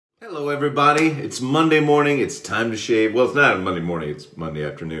Hello everybody, it's Monday morning, it's time to shave. Well, it's not Monday morning, it's Monday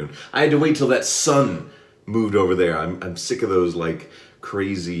afternoon. I had to wait till that sun moved over there. I'm sick of those like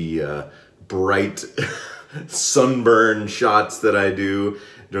crazy bright sunburn shots that I do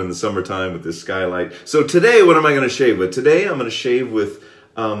during the summertime with this skylight. So today, what am I going to shave with? Today I'm going to shave with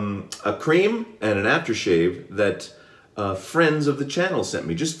a cream and an aftershave that friends of the channel sent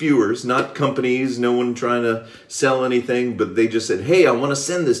me, just viewers, not companies, no one trying to sell anything, but they just said, hey, I want to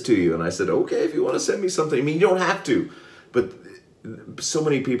send this to you. And I said, okay, if you want to send me something, I mean, you don't have to, but so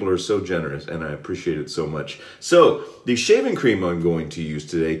many people are so generous and I appreciate it so much. So the shaving cream I'm going to use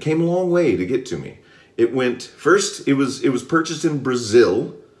today came a long way to get to me. It went, first, it was purchased in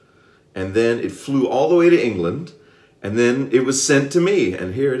Brazil, and then it flew all the way to England, and then it was sent to me,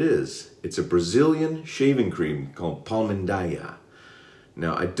 and here it is. It's a Brazilian shaving cream called Palmindaya.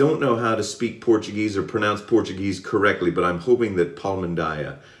 Now, I don't know how to speak Portuguese or pronounce Portuguese correctly, but I'm hoping that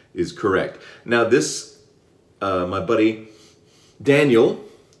Palmindaya is correct. Now, this, my buddy Daniel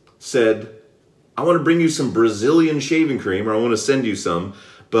said, I want to bring you some Brazilian shaving cream, or I want to send you some,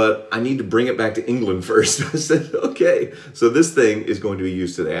 but I need to bring it back to England first. I said, okay. So this thing is going to be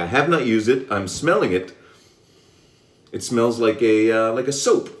used today. I have not used it. I'm smelling it. It smells like a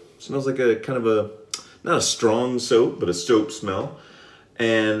soap. It smells like a kind of a, not a strong soap, but a soap smell.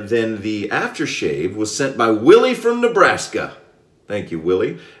 And then the aftershave was sent by Willie from Nebraska. Thank you,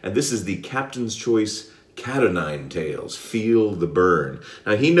 Willie. And this is the Captain's Choice Cat o' Nine Tails. Feel the burn.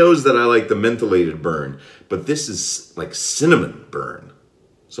 Now, he knows that I like the mentholated burn, but this is like cinnamon burn.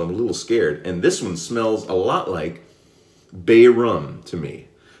 So I'm a little scared. And this one smells a lot like bay rum to me.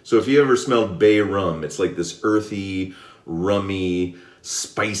 So if you ever smelled bay rum, it's like this earthy, rummy,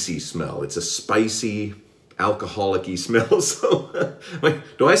 spicy smell. It's a spicy, alcoholic-y smell. So,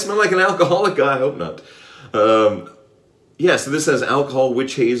 do I smell like an alcoholic? I hope not. Yeah, so this has alcohol,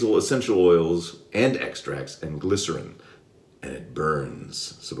 witch hazel, essential oils, and extracts, and glycerin. And it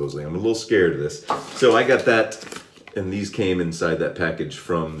burns, supposedly. I'm a little scared of this. So I got that, and these came inside that package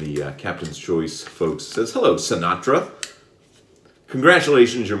from the Captain's Choice folks. It says, hello, Sinatra.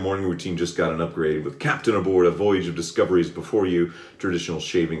 Congratulations, your morning routine just got an upgrade. With Captain aboard, a voyage of discoveries before you. Traditional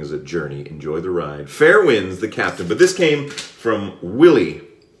shaving is a journey. Enjoy the ride. Fair winds, the captain. But this came from Willie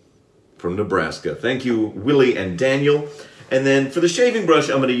from Nebraska. Thank you, Willie and Daniel. And then for the shaving brush,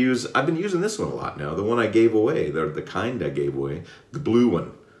 I'm going to use, I've been using this one a lot now. The one I gave away, the kind I gave away. The blue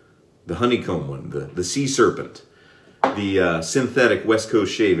one, the honeycomb one, the sea serpent, the synthetic West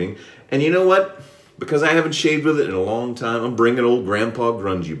Coast shaving. And you know what? Because I haven't shaved with it in a long time, I'm bringing old Grandpa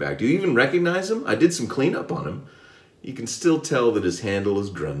Grungy back. Do you even recognize him? I did some cleanup on him. You can still tell that his handle is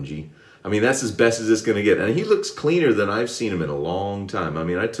grungy. I mean, that's as best as it's going to get. And he looks cleaner than I've seen him in a long time. I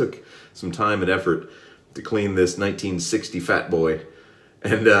mean, I took some time and effort to clean this 1960 Fatboy.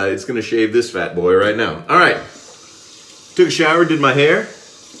 And it's going to shave this Fatboy right now. All right. Took a shower, did my hair.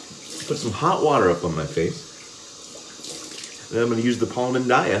 Put some hot water up on my face. And then I'm going to use the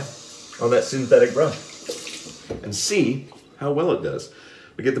Palmindaya on that synthetic brush and see how well it does.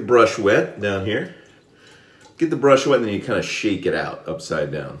 We get the brush wet down here. Get the brush wet and then you kind of shake it out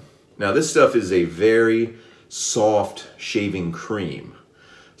upside down. Now this stuff is a very soft shaving cream.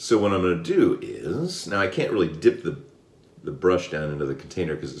 So what I'm going to do is, now I can't really dip the brush down into the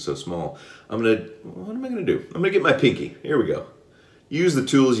container because it's so small. What am I going to do? I'm going to get my pinky. Here we go. Use the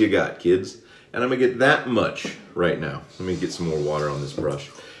tools you got, kids. And I'm going to get that much right now. Let me get some more water on this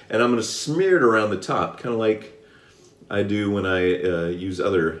brush. And I'm going to smear it around the top, kind of like I do when I use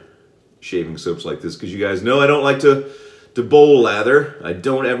other shaving soaps like this. Because you guys know I don't like to bowl lather. I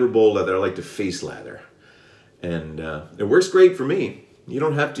don't ever bowl lather. I like to face lather. And it works great for me. You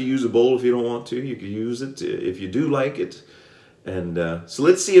don't have to use a bowl if you don't want to. You can use it if you do like it. And so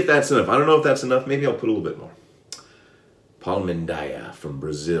let's see if that's enough. I don't know if that's enough. Maybe I'll put a little bit more. Palmindaya from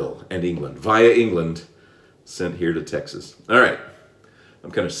Brazil and England. Via England, sent here to Texas. All right. I'm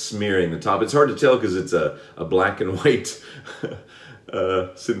kind of smearing the top. It's hard to tell because it's a black and white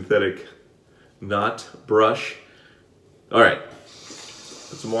synthetic knot brush. All right,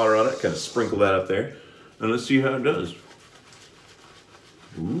 put some water on it, kind of sprinkle that up there, and let's see how it does.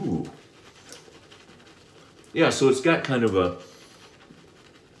 Ooh. Yeah, so it's got kind of a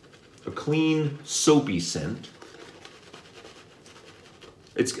clean, soapy scent.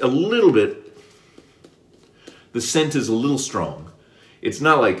 It's a little bit, the scent is a little strong. It's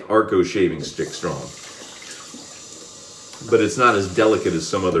not like Arco shaving stick strong, but it's not as delicate as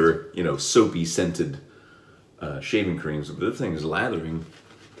some other, you know, soapy scented shaving creams. But this thing is lathering,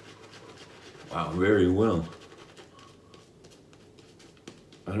 wow, very well.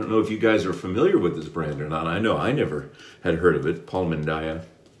 I don't know if you guys are familiar with this brand or not. I know I never had heard of it, Palmindaya.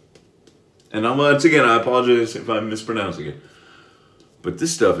 And once again, I apologize if I'm mispronouncing it. But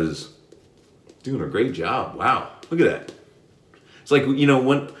this stuff is doing a great job. Wow, look at that. It's like, you know,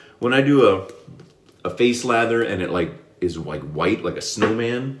 when I do a face lather and it like is like white, like a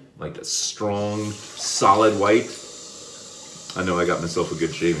snowman, like a strong, solid white, I know I got myself a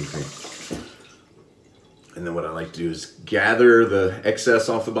good shaving cream. And then what I like to do is gather the excess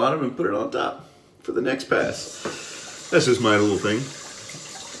off the bottom and put it on top for the next pass. That's just my little thing.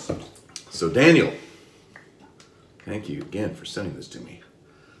 So Daniel, thank you again for sending this to me.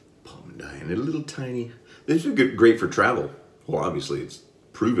 Palmindaya, and a little tiny, this is great for travel. Well, obviously it's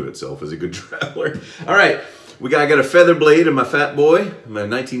proven itself as a good traveler. All right, I got a feather blade in my Fatboy, my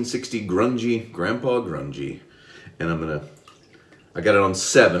 1960 Grungy, Grandpa Grungy. And I got it on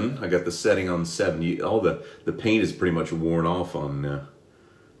 7. I got the setting on 7. All the paint is pretty much worn off on,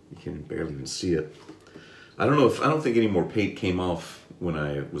 you can barely even see it. I don't think any more paint came off when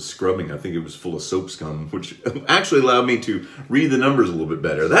I was scrubbing. I think it was full of soap scum, which actually allowed me to read the numbers a little bit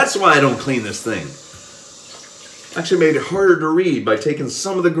better. That's why I don't clean this thing. Actually made it harder to read by taking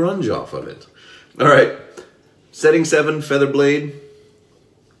some of the grunge off of it. All right, setting 7, feather blade.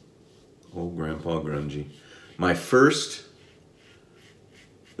 Old Grandpa Grungy.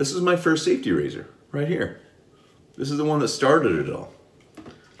 This is my first safety razor, right here. This is the one that started it all.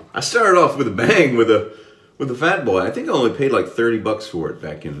 I started off with a bang with a Fatboy. I think I only paid like 30 bucks for it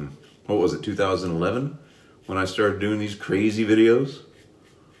back in, what was it, 2011? When I started doing these crazy videos?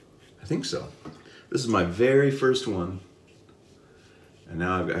 I think so. This is my very first one. And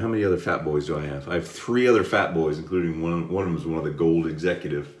now I've got, how many other Fatboys do I have? I have 3 other Fatboys, including one of them is one of the gold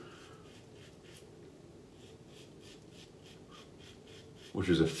executive. Which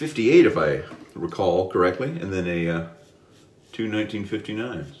is a 58 if I recall correctly, and then a 2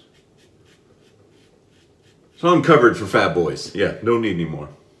 1959s. So I'm covered for Fatboys. Yeah, don't need any more.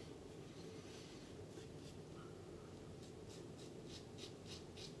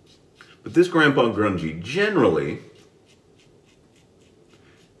 But this Grandpa Grungy generally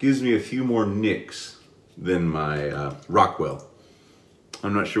gives me a few more nicks than my Rockwell.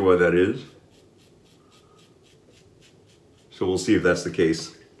 I'm not sure why that is. So we'll see if that's the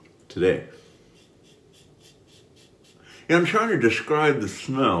case today. Yeah, I'm trying to describe the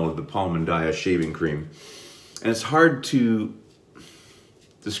smell of the Palmindaya shaving cream. And it's hard to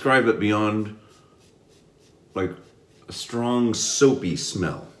describe it beyond like a strong soapy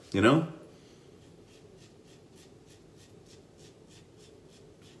smell, you know?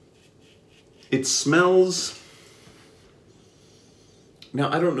 It smells,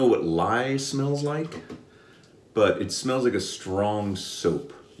 now I don't know what lye smells like, but it smells like a strong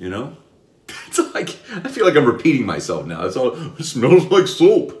soap, you know? It's like, I feel like I'm repeating myself now. It's all, it smells like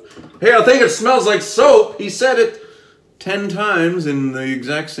soap. Hey, I think it smells like soap. He said it 10 times in the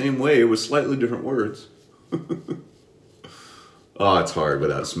exact same way with slightly different words. Oh, it's hard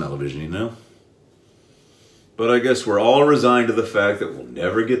without smell-o-vision, you know? But I guess we're all resigned to the fact that we'll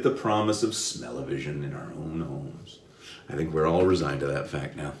never get the promise of smell-o-vision in our own homes. I think we're all resigned to that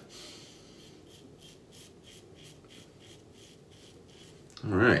fact now.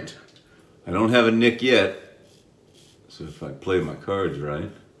 All right. I don't have a nick yet, so if I play my cards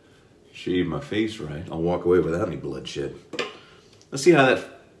right, shave my face right, I'll walk away without any bloodshed. Let's see how that,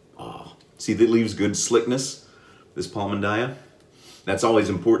 oh, see that leaves good slickness, this Palmindaya. That's always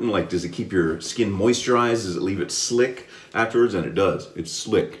important, like does it keep your skin moisturized, does it leave it slick afterwards? And it does, it's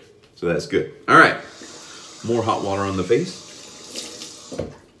slick, so that's good. All right, more hot water on the face,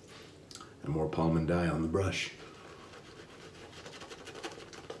 and more Palmindaya on the brush.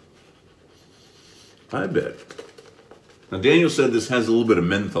 I bet. Now Daniel said this has a little bit of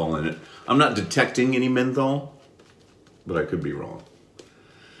menthol in it. I'm not detecting any menthol, but I could be wrong.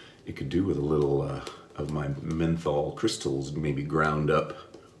 It could do with a little of my menthol crystals maybe ground up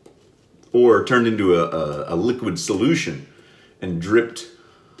or turned into a liquid solution and dripped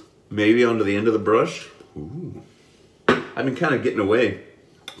maybe onto the end of the brush. Ooh. I've been kind of getting away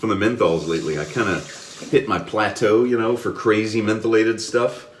from the menthols lately. I kind of hit my plateau, you know, for crazy mentholated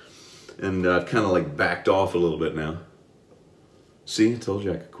stuff. And I've kind of like backed off a little bit now. See, I told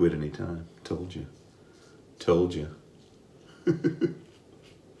you I could quit anytime. Told you. Told you.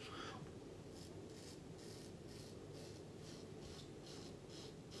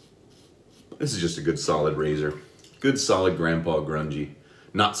 This is just a good solid razor. Good solid Grandpa Grungy.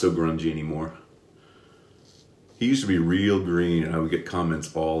 Not so grungy anymore. He used to be real green, and I would get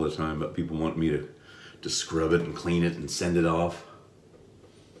comments all the time about people wanting me to scrub it and clean it and send it off.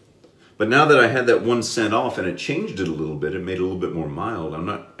 But now that I had that one scent off and it changed it a little bit, it made it a little bit more mild, I'm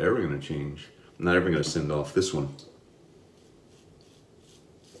not ever going to change. I'm not ever going to send off this one.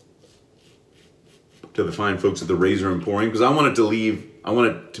 to the fine folks at the Razor Emporium, because I want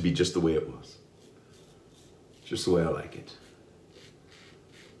it to be just the way it was. Just the way I like it.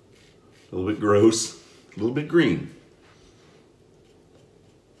 A little bit gross, a little bit green.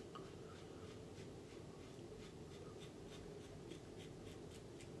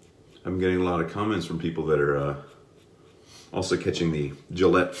 I'm getting a lot of comments from people that are also catching the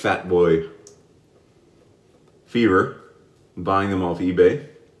Gillette Fatboy fever, buying them off eBay.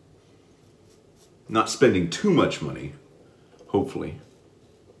 Not spending too much money, hopefully.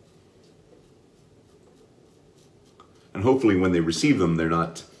 And hopefully when they receive them, they're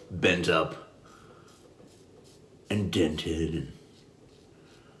not bent up and dented and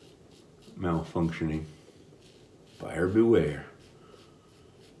malfunctioning. Buyer beware.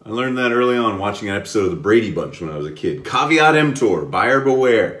 I learned that early on watching an episode of the Brady Bunch when I was a kid. Caveat emptor, buyer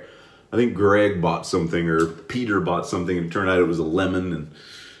beware. I think Greg bought something or Peter bought something and it turned out it was a lemon, and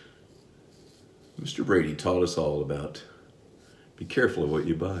Mr. Brady taught us all about be careful of what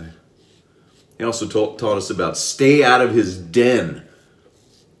you buy. He also taught us about stay out of his den.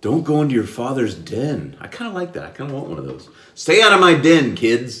 Don't go into your father's den. I kind of like that. I kind of want one of those. Stay out of my den,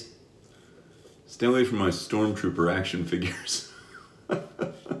 kids. Stay away from my Stormtrooper action figures.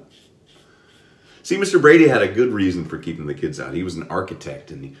 See, Mr. Brady had a good reason for keeping the kids out. He was an architect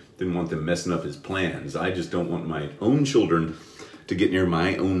and he didn't want them messing up his plans. I just don't want my own children to get near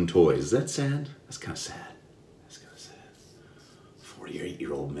my own toys. Is that sad? That's kind of sad. That's kind of sad.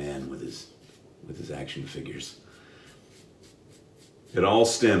 48-year-old man with his action figures. It all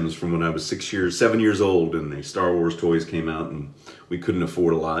stems from when I was 7 years old and the Star Wars toys came out and we couldn't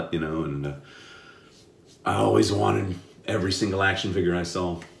afford a lot, you know, and I always wanted every single action figure I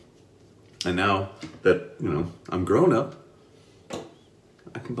saw. And now that, you know, I'm grown up,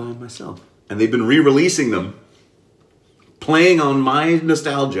 I can buy them myself. And they've been re-releasing them, playing on my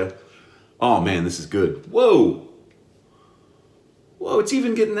nostalgia. Oh man, this is good. Whoa. Whoa, it's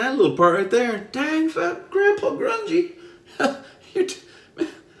even getting that little part right there. Dang, fat Grandpa Grungy.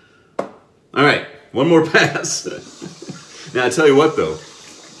 All right, one more pass. Now, I tell you what, though.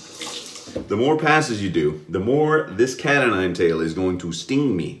 The more passes you do, the more this cat o' nine tail is going to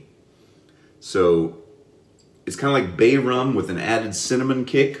sting me. So, it's kind of like bay rum with an added cinnamon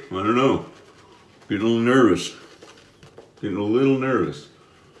kick. I don't know. Getting a little nervous. Getting a little nervous.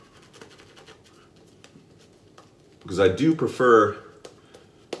 Because I do prefer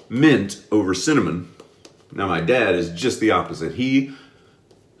mint over cinnamon. Now, my dad is just the opposite. He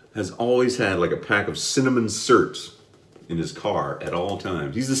has always had like a pack of cinnamon certs in his car at all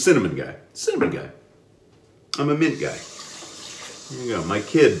times. He's the cinnamon guy. Cinnamon guy. I'm a mint guy. There you go. My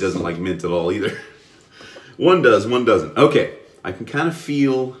kid doesn't like mint at all either. One does, one doesn't. Okay, I can kind of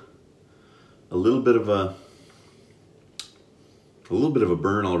feel a little bit of a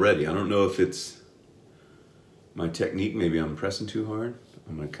burn already. I don't know if it's my technique. Maybe I'm pressing too hard.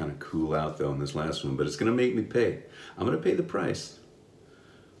 I'm gonna kind of cool out though on this last one, but it's gonna make me pay. I'm gonna pay the price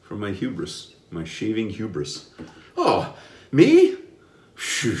for my hubris, my shaving hubris. Oh, me?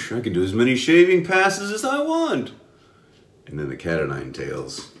 Shoosh, I can do as many shaving passes as I want. And then the cat o' nine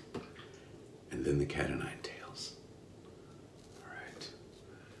tails. And then the cat o' nine tails. All right.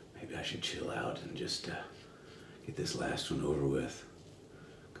 Maybe I should chill out and just get this last one over with.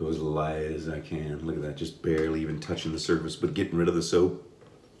 Go as light as I can. Look at that, just barely even touching the surface, but getting rid of the soap.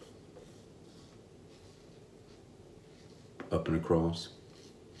 Up and across.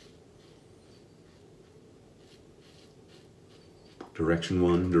 Direction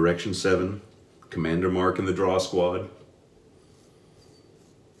 1, direction 7. Commander Mark in the draw squad.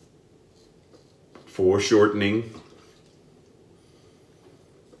 Foreshortening.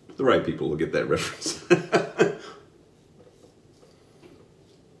 The right people will get that reference.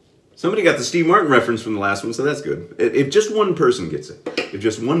 Somebody got the Steve Martin reference from the last one, so that's good. If just one person gets it,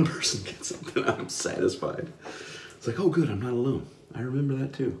 then I'm satisfied. It's like, oh good, I'm not alone. I remember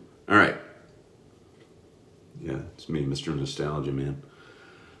that too. All right. Yeah, it's me, Mr. Nostalgia, man.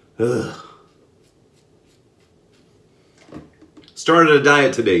 Ugh. Started a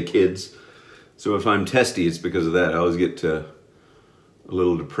diet today, kids. So if I'm testy, it's because of that. I always get a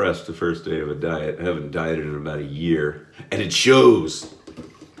little depressed the first day of a diet. I haven't dieted in about a year, and it shows.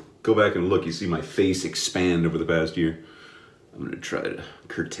 Go back and look. You see my face expand over the past year. I'm going to try to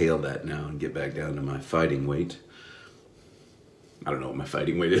curtail that now and get back down to my fighting weight. I don't know what my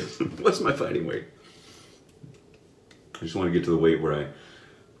fighting weight is. What's my fighting weight? I just want to get to the weight where I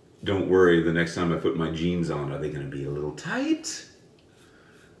don't worry the next time I put my jeans on. Are they going to be a little tight?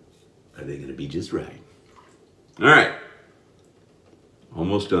 Are they going to be just right? All right.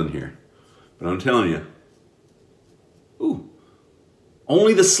 Almost done here. But I'm telling you. Ooh.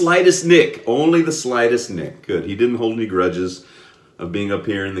 Only the slightest nick. Only the slightest nick. Good. He didn't hold any grudges of being up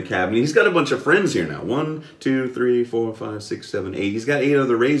here in the cabinet. He's got a bunch of friends here now. 1, 2, 3, 4, 5, 6, 7, 8. He's got 8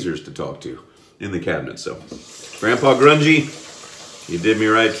 other razors to talk to in the cabinet. So, Grandpa Grungy, you did me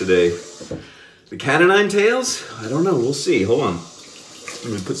right today. The cat o' nine tails? I don't know. We'll see. Hold on. I'm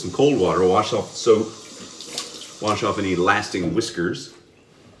going to put some cold water, wash off the soap, wash off any lasting whiskers.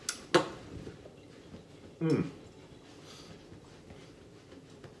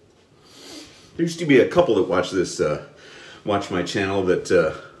 There used to be a couple that watch this, watch my channel that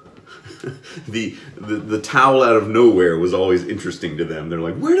the towel out of nowhere was always interesting to them. They're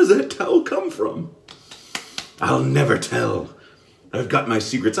like, where does that towel come from? I'll never tell. I've got my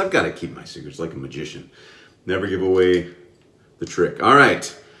secrets. I've got to keep my secrets like a magician. Never give away the trick. All right.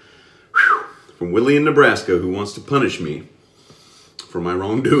 Whew. From Willie in Nebraska, who wants to punish me for my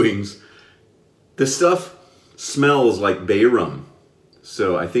wrongdoings. This stuff smells like bay rum.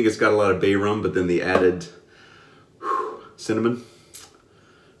 So I think it's got a lot of bay rum, but then the added cinnamon.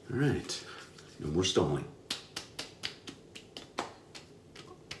 All right. No more stalling.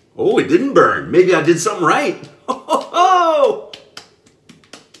 Oh, it didn't burn. Maybe I did something right. Oh!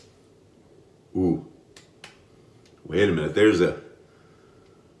 Ooh. Wait a minute. There's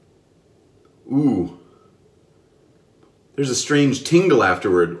a strange tingle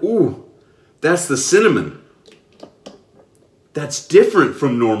afterward. Ooh. That's the cinnamon. That's different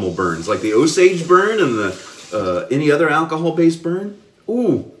from normal burns, like the Osage burn and the any other alcohol-based burn.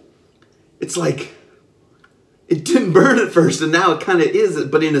 Ooh, it's like it didn't burn at first, and now it kind of is,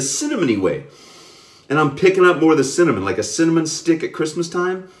 but in a cinnamony way. And I'm picking up more of the cinnamon, like a cinnamon stick at Christmas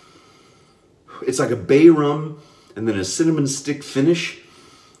time. It's like a bay rum and then a cinnamon stick finish.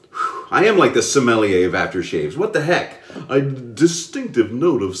 I am like the sommelier of aftershaves. What the heck? A distinctive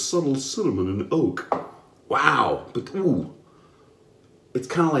note of subtle cinnamon and oak. Wow, but ooh. It's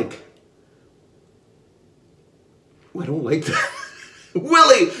kind of like, ooh, I don't like that.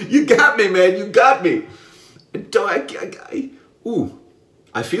 Willie, you got me, man. You got me. Ooh,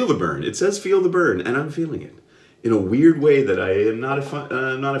 I feel the burn. It says feel the burn, and I'm feeling it in a weird way that I am not a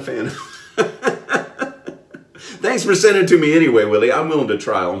fan of. Thanks for sending it to me anyway, Willie. I'm willing to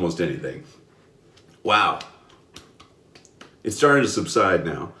try almost anything. Wow. It's starting to subside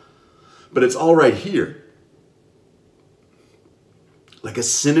now, but it's all right here. Like a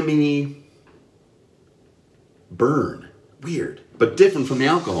cinnamony burn. Weird, but different from the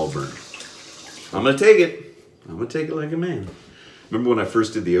alcohol burn. I'm going to take it. I'm going to take it like a man. Remember when I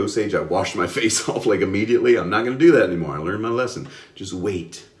first did the Osage, I washed my face off like immediately? I'm not going to do that anymore. I learned my lesson. Just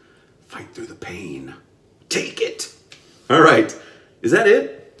wait. Fight through the pain. Take it. All right. Is that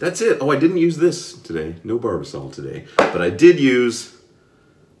it? That's it. Oh, I didn't use this today. No Barbasol today. But I did use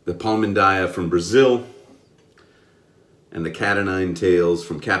the Palmindaya from Brazil and the cat o' nine tails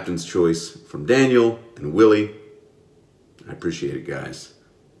from Captain's Choice from Daniel and Willie. I appreciate it, guys.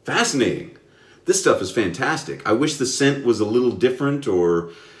 Fascinating. This stuff is fantastic. I wish the scent was a little different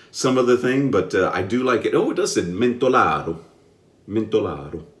or some other thing, but I do like it. Oh, it does say mentolado.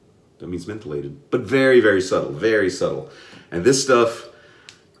 Mentolado. That means mentholated. But very, very subtle. Very subtle. And this stuff,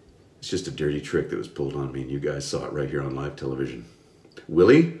 it's just a dirty trick that was pulled on me, and you guys saw it right here on live television.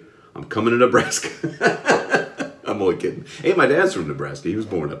 Willie, I'm coming to Nebraska. I'm only kidding. Hey, my dad's from Nebraska. He was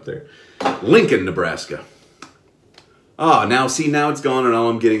born up there. Lincoln, Nebraska. Ah, now see, now it's gone, and all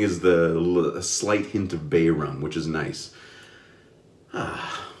I'm getting is a slight hint of bay rum, which is nice.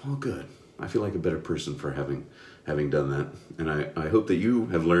 Ah, well, good. I feel like a better person for having done that. And I hope that you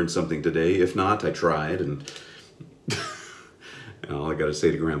have learned something today. If not, I tried, and all I got to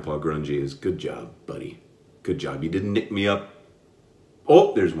say to Grandpa Grungy is, good job, buddy. Good job. You didn't nick me up.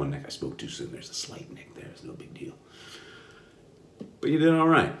 Oh, there's one nick. I spoke too soon. There's a slight nick there. It's no big deal. But you did all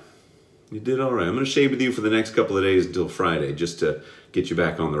right. You did all right. I'm going to shave with you for the next couple of days until Friday just to get you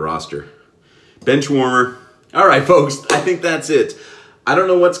back on the roster. Bench warmer. All right, folks. I think that's it. I don't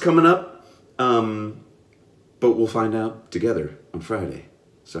know what's coming up, but we'll find out together on Friday.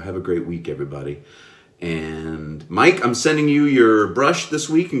 So have a great week, everybody. And Mike, I'm sending you your brush this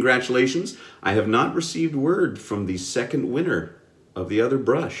week. Congratulations. I have not received word from the second winner of the other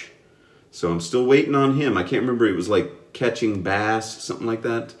brush. So I'm still waiting on him. I can't remember. It was like catching bass, something like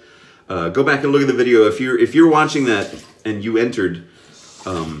that. Go back and look at the video. If you're watching that and you entered,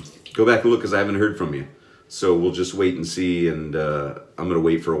 go back and look because I haven't heard from you. So we'll just wait and see. And I'm going to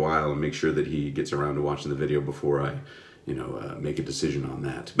wait for a while and make sure that he gets around to watching the video before I, make a decision on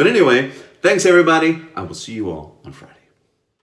that. But anyway, thanks everybody. I will see you all on Friday.